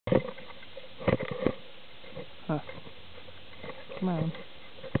Come on.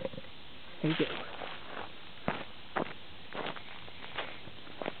 There you go.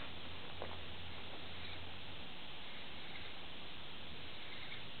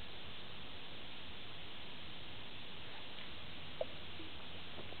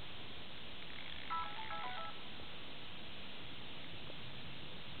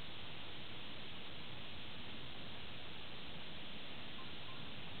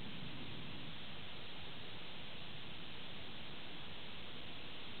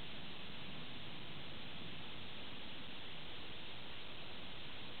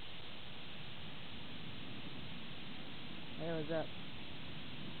 Hey, what's up?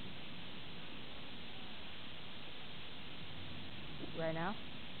 Right now?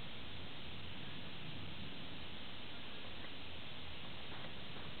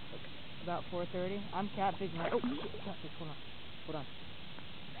 About 4:30. I'm catfishing right. Oh shit, catfish! Hold on, hold on.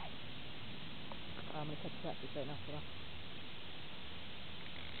 I'm gonna catch a catfish right now. Hold on.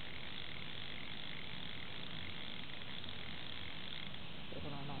 Okay,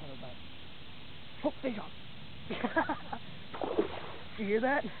 hold on, I might have a bite. Oh, fish on! You hear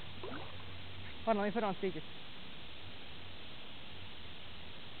that? Hold on, let me put it on speaker.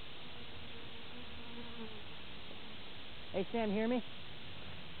 Hey Sam, hear me?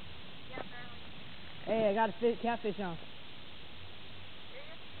 Yeah, barely. Hey, I got a catfish on.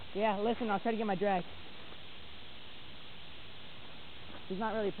 Do you? Yeah, listen, I'll try to get my drag. He's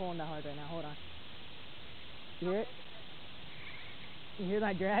not really pulling that hard right now. Hold on. You hear it? You hear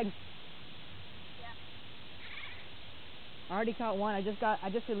that drag? Yeah. I already caught one. I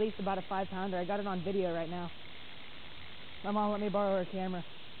just released about a 5-pounder. I got it on video right now. My mom let me borrow her camera.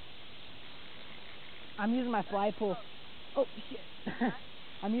 I'm using my fly pool. Oh shit.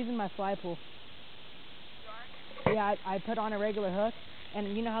 I'm using my fly pool. You are? Yeah, I put on a regular hook,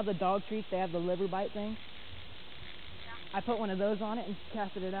 and you know how the dog treats, they have the liver bite thing? Yeah. I put one of those on it and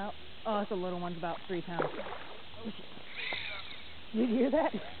casted it out. Oh, it's a little one. It's about 3 pounds. Oh shit. Did you hear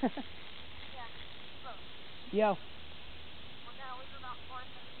that? Yeah. Bro. Yo. We're gonna leave about 4:30,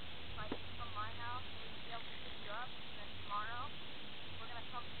 like from my house, so we can be able to pick you up. And then tomorrow, we're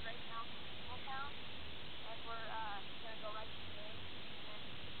gonna come straight down from Singletown, and we're gonna go right to the game, and then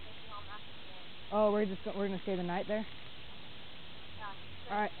take you home after the game. Oh, we're gonna stay the night there. Yeah.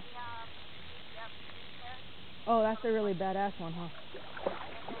 All right. We have ATF trees there. Oh, that's a really badass one, huh? And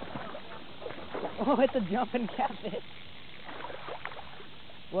then we have the lake. Oh, it's a jumping catfish.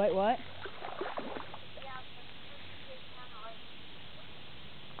 What? We have the sushi fish and the lake.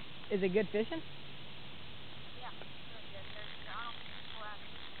 Is it good fishing? Yeah, it's really good. I don't think people are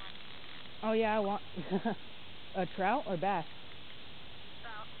actually eating much. Oh yeah, I want a trout or bass.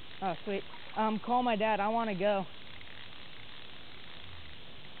 Trout. Oh sweet. Call my dad. I want to go.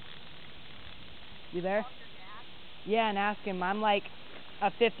 You there? Call your dad. Yeah, and ask him. I'm like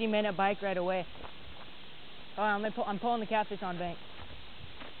a 50-minute bike right away. Hold on, I'm pulling the catfish on bank.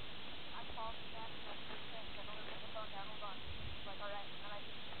 I called your dad for like 30 seconds. I told him to put the phone down. Hold on. He's like, all right. And then I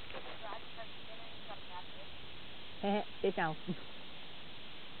just grabbed him right dinner and he got a catfish. Fish on.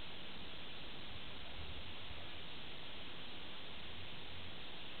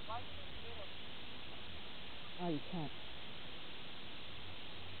 Why'd you leave Gator? Oh, you can't.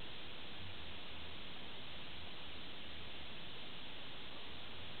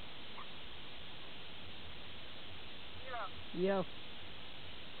 Zero. Yo.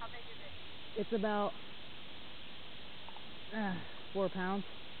 How big is it? It's about 4 pounds.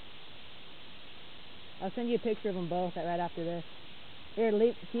 I'll send you a picture of them both right after this. Here,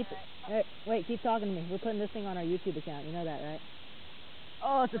 keep. Right. Wait, keep talking to me. We're putting this thing on our YouTube account. You know that, right?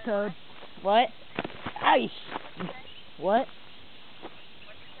 Oh, it's a Wait, toad. What? Aish. What? What'd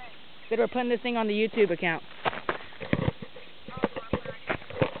you say? Said we're putting this thing on the YouTube account. Oh, you want to put it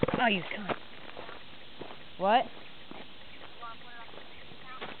on your Oh, you cunt. What? You want to put it on your YouTube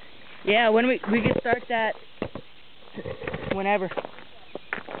account? Yeah, when we can start that whenever.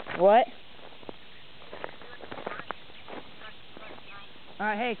 What?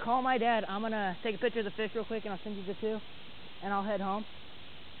 Alright, hey, call my dad. I'm gonna take a picture of the fish real quick and I'll send you the 2 and I'll head home.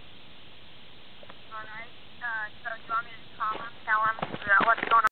 Alright. So do you want me to just call him, tell him what's going on?